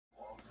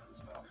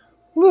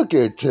Look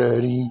at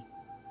Teddy.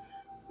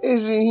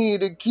 Isn't he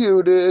the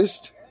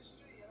cutest?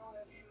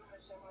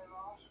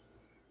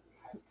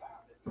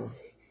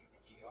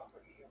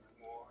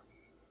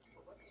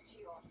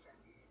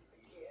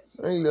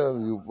 I love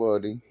you,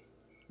 buddy.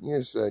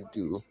 Yes, I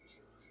do.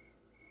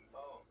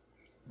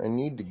 I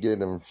need to get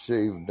him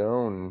shaved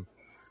down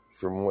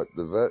from what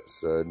the vet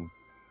said,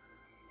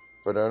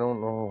 but I don't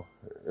know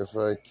if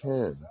I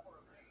can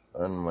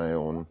on my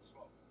own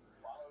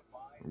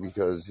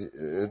because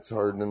it's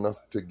hard enough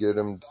to get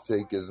him to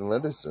take his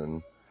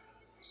medicine.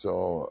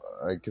 So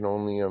I can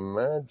only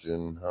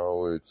imagine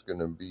how it's going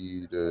to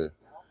be to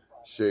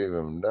shave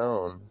him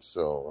down.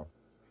 So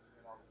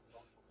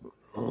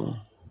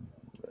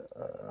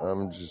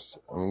I'm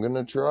going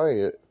to try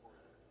it.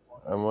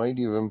 I might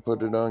even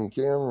put it on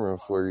camera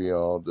for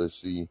y'all to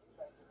see.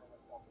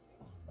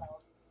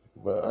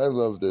 But I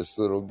love this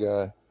little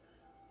guy.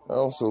 I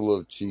also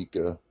love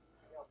Chica,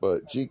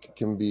 but Chica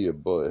can be a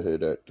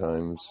butthead at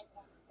times.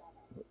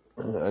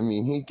 I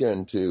mean, he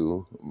can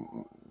too.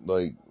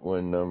 Like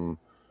when I'm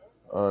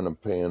on a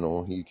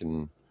panel, he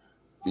can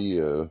be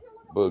a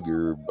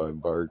booger by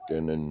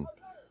barking and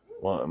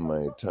wanting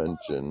my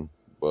attention,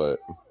 but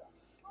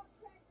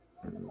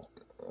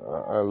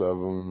I love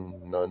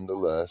him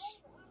nonetheless.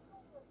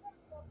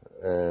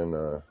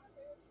 And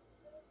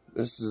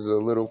this is a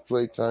little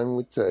playtime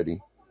with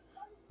Teddy.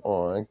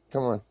 Oh,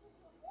 come on.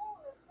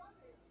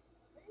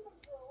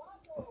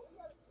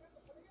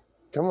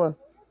 Come on.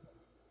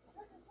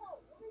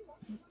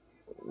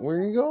 Where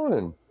are you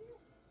going?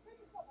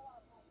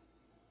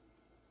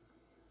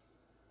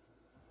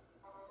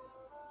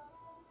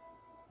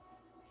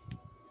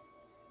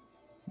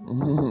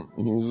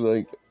 He's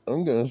like,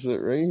 I'm gonna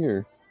sit right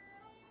here.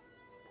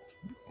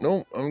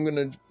 Nope, I'm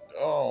gonna.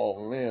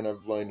 Oh man,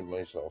 I've blinded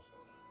myself.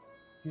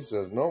 He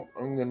says, nope,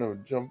 I'm gonna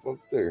jump up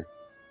there.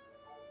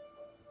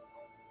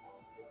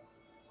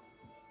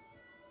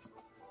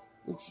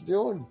 What you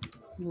doing?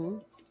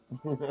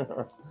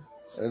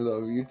 I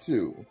love you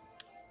too.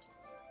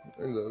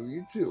 I love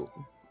you too.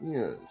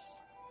 Yes.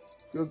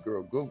 Good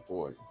girl, good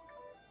boy.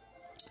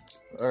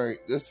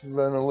 Alright, this has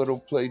been a little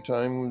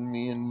playtime with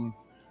me and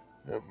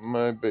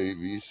my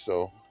babies,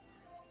 so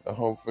I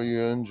hope you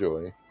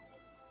enjoy.